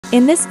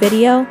In this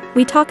video,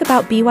 we talk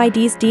about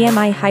BYD's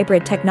DM-i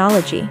hybrid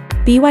technology.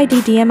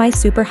 BYD DM-i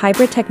Super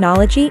Hybrid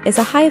technology is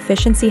a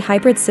high-efficiency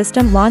hybrid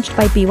system launched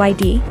by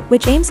BYD,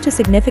 which aims to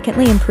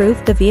significantly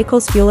improve the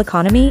vehicle's fuel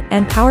economy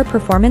and power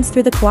performance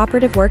through the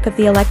cooperative work of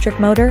the electric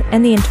motor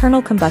and the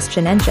internal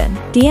combustion engine.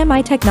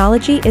 DM-i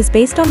technology is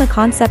based on the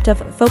concept of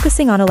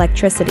focusing on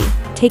electricity,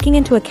 taking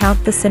into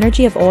account the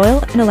synergy of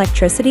oil and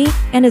electricity,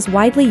 and is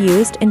widely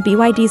used in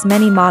BYD's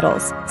many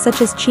models,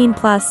 such as Qin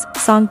PLUS,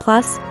 Tang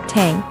PLUS,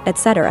 Tang,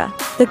 etc.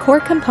 The core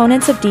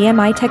components of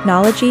DM-i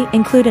technology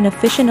include an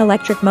efficient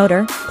electric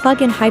motor,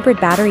 plug-in hybrid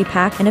battery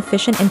pack and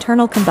efficient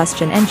internal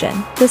combustion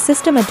engine. The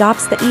system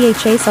adopts the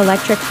Asiautos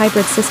electric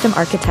hybrid system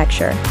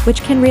architecture,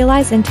 which can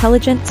realize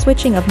intelligent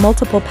switching of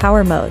multiple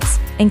power modes,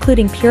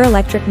 including pure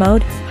electric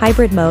mode,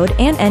 hybrid mode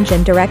and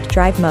engine direct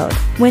drive mode.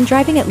 When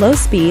driving at low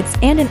speeds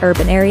and in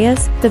urban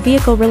areas, the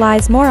vehicle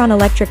relies more on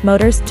electric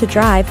motors to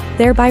drive,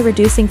 thereby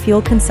reducing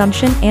fuel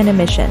consumption and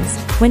emissions.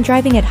 When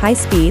driving at high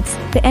speeds,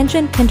 the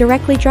engine can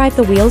directly drive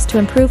the wheels to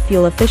improve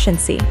fuel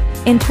efficiency.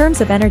 In terms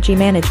of energy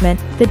management,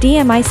 the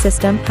DM-i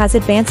system has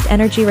advanced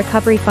energy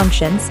recovery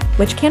functions,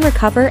 which can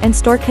recover and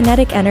store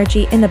kinetic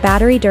energy in the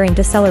battery during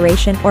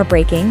deceleration or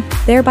braking,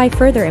 thereby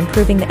further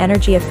improving the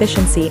energy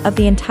efficiency of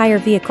the entire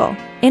vehicle.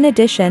 In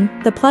addition,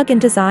 the plug-in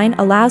design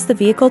allows the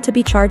vehicle to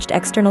be charged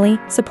externally,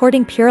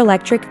 supporting pure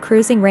electric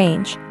cruising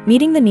range,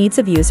 meeting the needs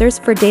of users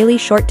for daily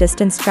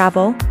short-distance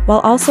travel, while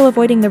also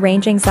avoiding the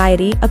range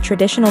anxiety of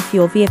traditional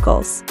fuel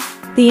vehicles.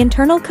 The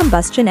internal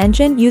combustion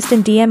engine used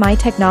in DM-i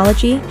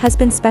technology has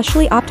been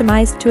specially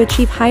optimized to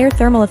achieve higher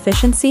thermal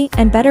efficiency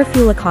and better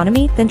fuel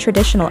economy than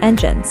traditional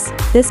engines.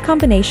 This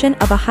combination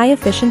of a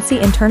high-efficiency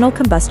internal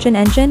combustion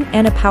engine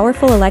and a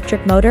powerful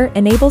electric motor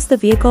enables the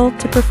vehicle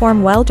to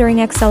perform well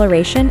during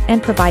acceleration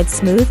and provide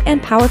smooth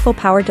and powerful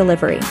power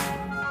delivery.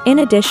 In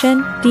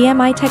addition,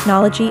 DM-i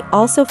technology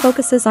also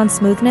focuses on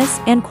smoothness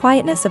and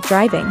quietness of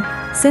driving.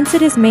 Since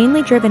it is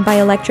mainly driven by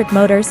electric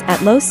motors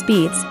at low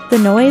speeds, the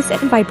noise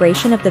and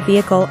vibration of the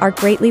vehicle are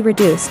greatly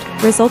reduced,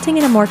 resulting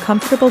in a more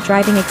comfortable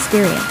driving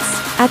experience.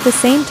 At the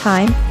same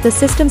time, the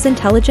system's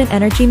intelligent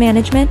energy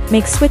management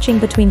makes switching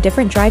between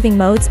different driving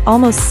modes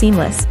almost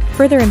seamless,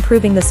 further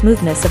improving the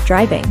smoothness of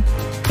driving.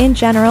 In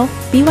general,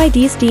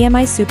 BYD's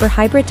DM-i Super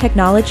Hybrid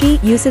technology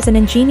uses an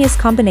ingenious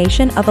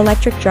combination of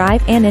electric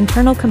drive and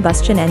internal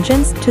combustion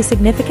engines to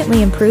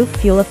significantly improve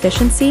fuel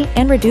efficiency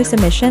and reduce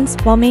emissions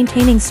while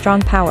maintaining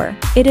strong power.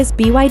 It is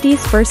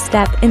BYD's first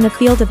step in the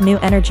field of new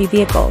energy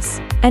vehicles,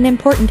 an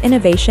important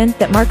innovation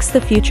that marks the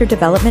future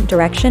development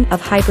direction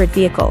of hybrid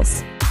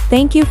vehicles.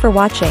 Thank you for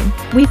watching.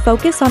 We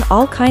focus on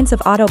all kinds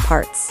of auto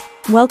parts.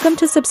 Welcome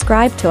to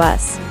subscribe to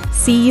us.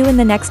 See you in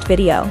the next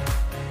video.